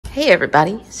Hey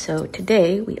everybody, so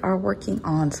today we are working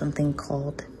on something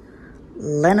called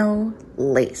Leno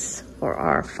Lace for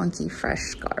our funky fresh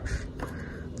scarf.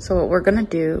 So what we're gonna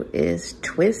do is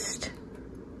twist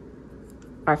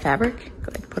our fabric. Go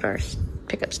ahead and put our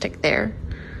pickup stick there.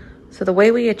 So the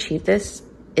way we achieve this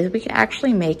is we can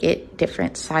actually make it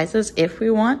different sizes if we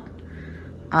want.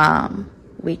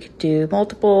 We could do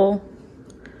multiple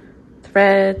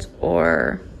threads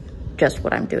or just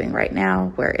what I'm doing right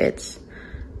now where it's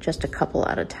just a couple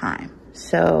at a time.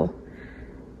 So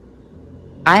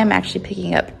I am actually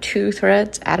picking up 2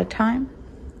 threads at a time.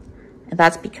 And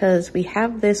that's because we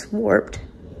have this warped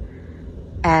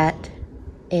at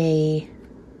a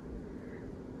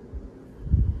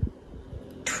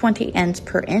 20 ends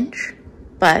per inch,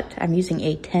 but I'm using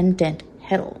a 10 dent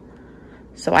Heddle.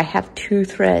 So I have 2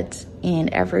 threads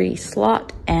in every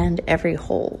slot and every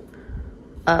hole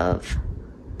of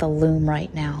the loom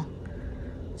right now.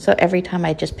 So every time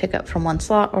I just pick up from one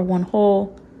slot or one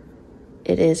hole,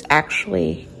 it is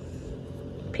actually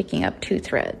picking up 2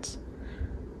 threads.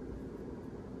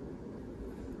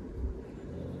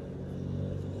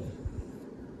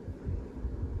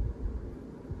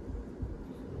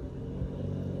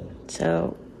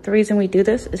 So the reason we do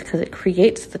this is because it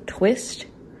creates the twist,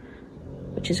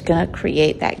 which is gonna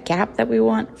create that gap that we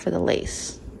want for the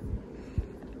lace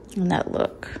and that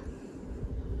look.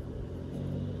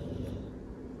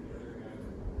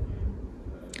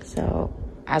 So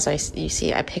as you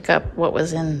see, I pick up what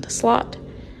was in the slot,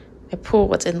 I pull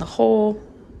what's in the hole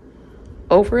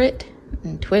over it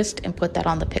and twist and put that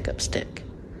on the pickup stick.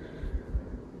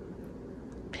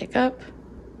 Pick up,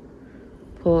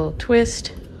 pull,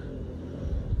 twist,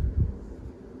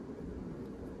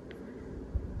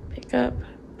 pick up,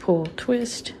 pull,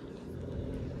 twist.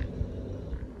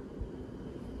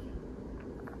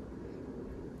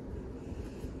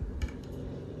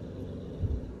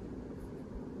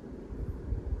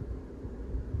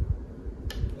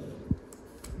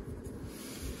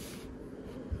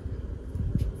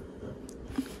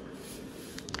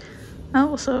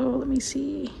 Oh, so let me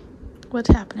see what's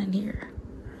happening here.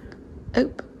 Oh,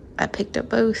 I picked up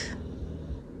both.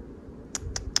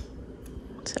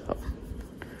 So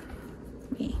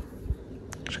let me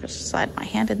just slide my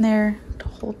hand in there to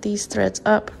hold these threads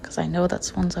up because I know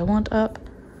that's the ones I want up.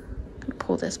 I'm gonna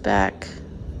pull this back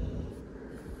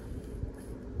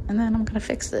and then I'm gonna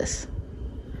fix this.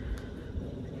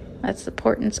 That's the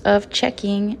importance of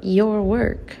checking your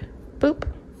work. Boop.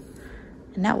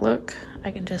 And now look, I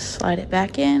can just slide it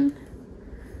back in.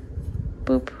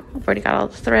 Boop, I've already got all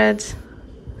the threads.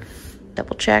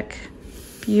 Double check,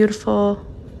 beautiful.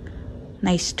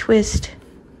 Nice twist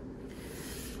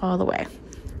all the way.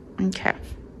 Okay.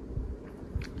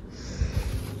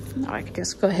 Now I can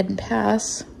just go ahead and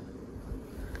pass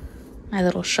my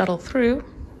little shuttle through.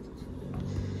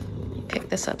 Pick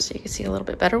this up so you can see a little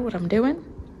bit better what I'm doing.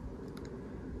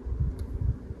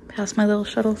 Pass my little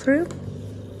shuttle through.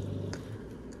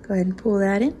 Go ahead and pull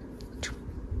that in.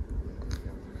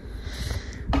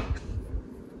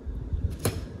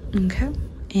 Okay,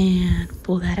 and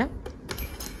pull that out.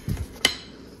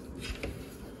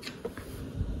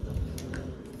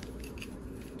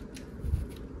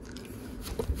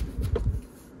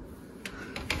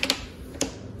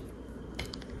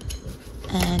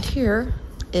 And here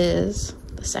is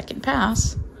the second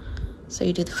pass. So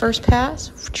you do the first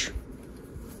pass.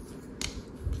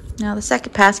 Now the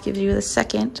second pass gives you the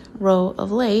second row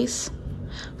of lace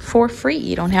for free.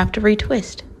 You don't have to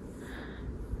retwist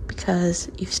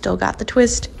because you've still got the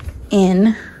twist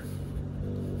in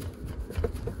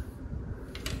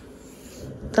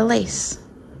the lace.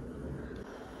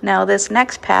 Now this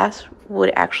next pass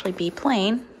would actually be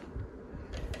plain.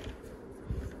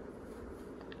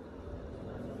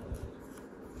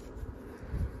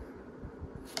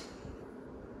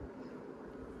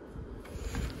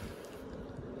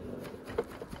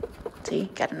 See,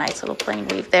 got a nice little plain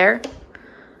weave there.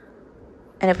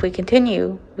 And if we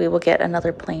continue, we will get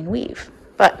another plain weave.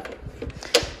 But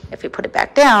if we put it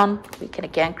back down, we can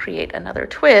again create another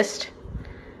twist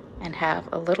and have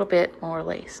a little bit more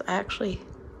lace. I actually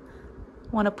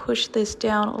want to push this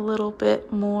down a little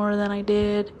bit more than I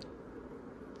did.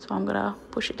 So I'm gonna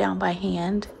push it down by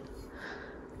hand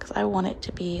because I want it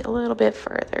to be a little bit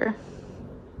further.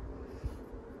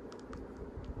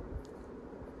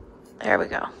 There we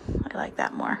go. I like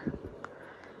that more.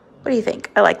 What do you think?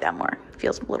 I like that more.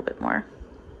 Feels a little bit more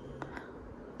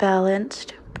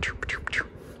balanced.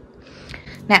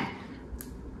 Now,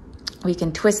 we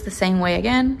can twist the same way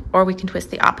again, or we can twist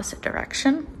the opposite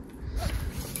direction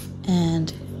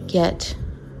and get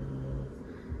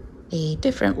a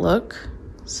different look.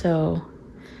 So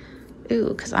Ooh,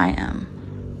 because I am.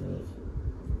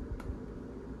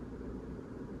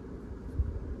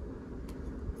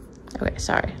 Okay,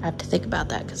 sorry. I have to think about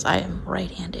that because I am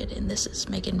right-handed and this is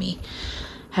making me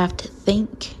have to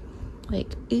think.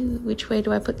 Like, ooh, which way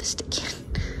do I put the stick in?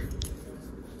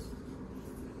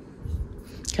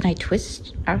 Can I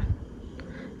twist?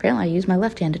 Apparently I use my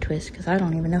left hand to twist because I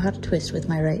don't even know how to twist with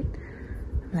my right.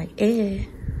 I'm like, eh.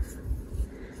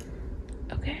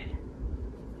 Okay.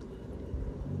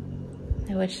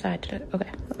 Now which side did I?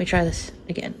 Okay, let me try this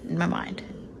again in my mind.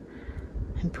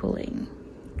 I'm pulling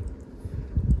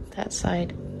that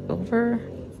side over,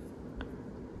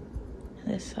 and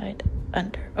this side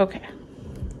under. Okay.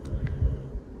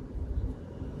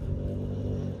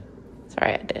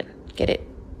 Sorry, I did get it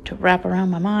to wrap around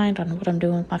my mind on what I'm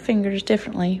doing with my fingers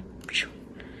differently.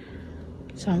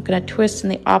 So I'm gonna twist in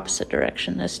the opposite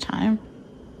direction this time.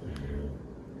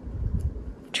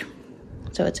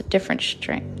 So it's a different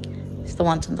string. It's the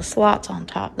ones in the slots on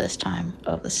top this time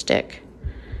of the stick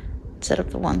instead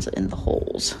of the ones in the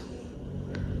holes.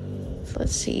 So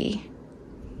let's see.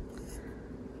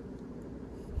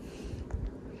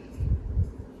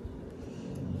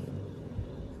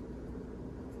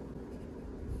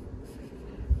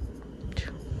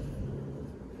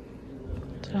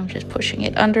 So I'm just pushing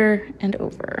it under and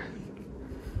over.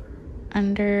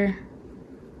 Under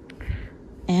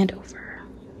and over.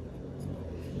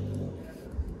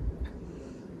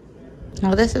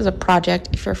 Now this is a project,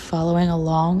 if you're following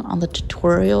along on the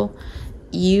tutorial,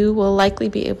 you will likely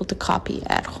be able to copy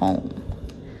at home.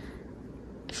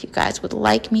 If you guys would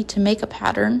like me to make a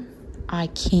pattern, I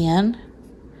can.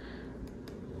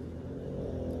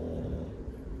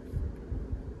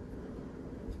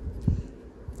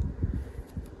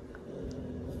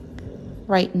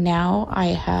 Right now I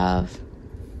have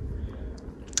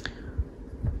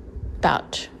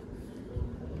about,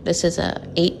 this is a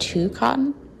 8-2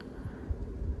 cotton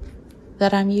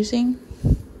that I'm using.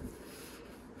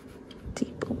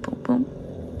 See, boom, boom,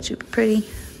 boom. Super pretty.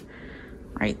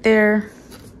 Right there.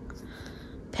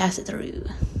 Pass it through.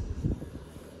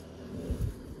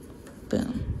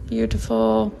 Boom.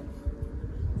 Beautiful.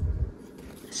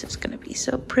 This is gonna be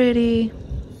so pretty.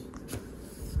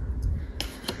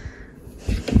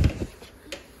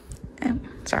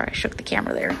 Sorry, I shook the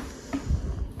camera there.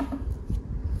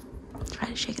 Try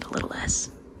to shake it a little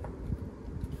less.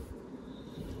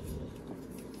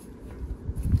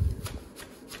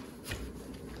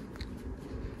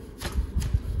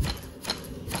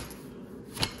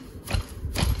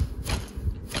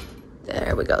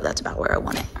 There we go. That's about where I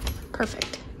want it.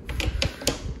 Perfect.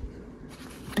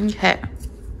 Okay.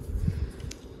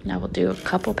 Now we'll do a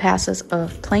couple passes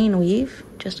of plain weave,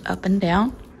 just up and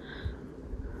down.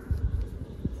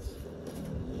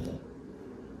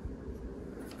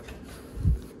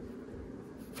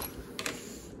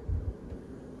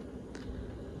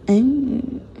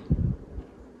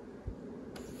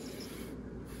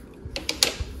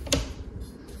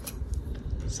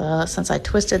 So since I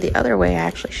twisted the other way, I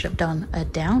actually should have done a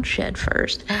downshed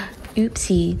first.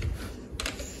 Oopsie.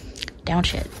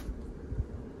 Downshed.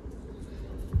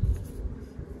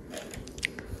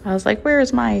 I was like, where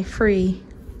is my free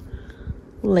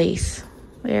lace?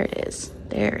 There it is.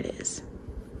 There it is.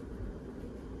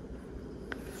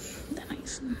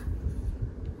 Nice.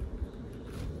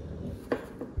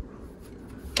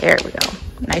 There we go.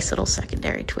 Nice little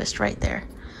secondary twist right there.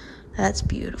 That's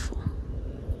beautiful.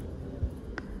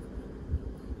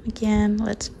 Again,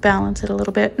 let's balance it a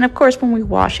little bit. And of course, when we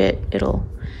wash it, it'll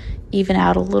even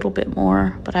out a little bit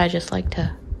more, but I just like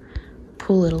to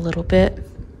pull it a little bit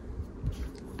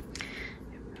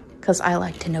because I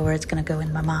like to know where it's gonna go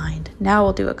in my mind. Now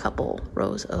we'll do a couple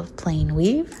rows of plain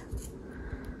weave.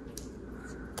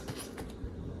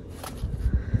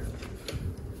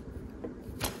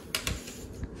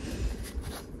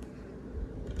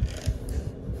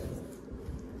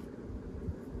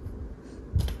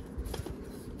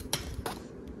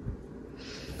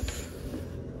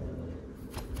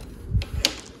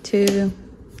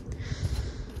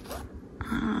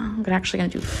 I'm actually gonna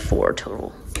do 4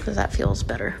 total because that feels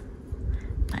better.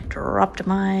 I dropped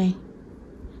my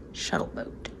shuttle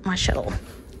boat, my shuttle.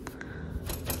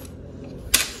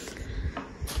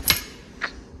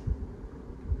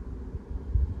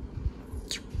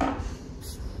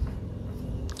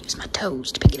 Use my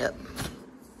toes to pick it up.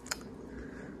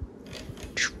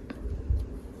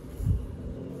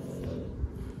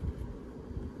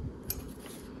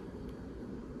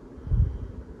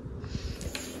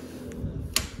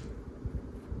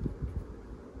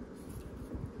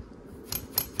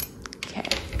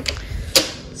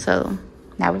 So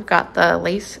now we've got the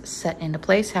lace set into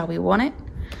place how we want it.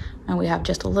 And we have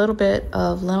just a little bit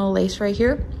of Leno Lace right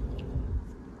here.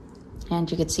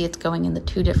 And you can see it's going in the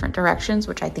 2 different directions,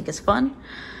 which I think is fun.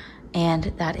 And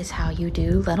that is how you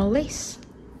do Leno Lace.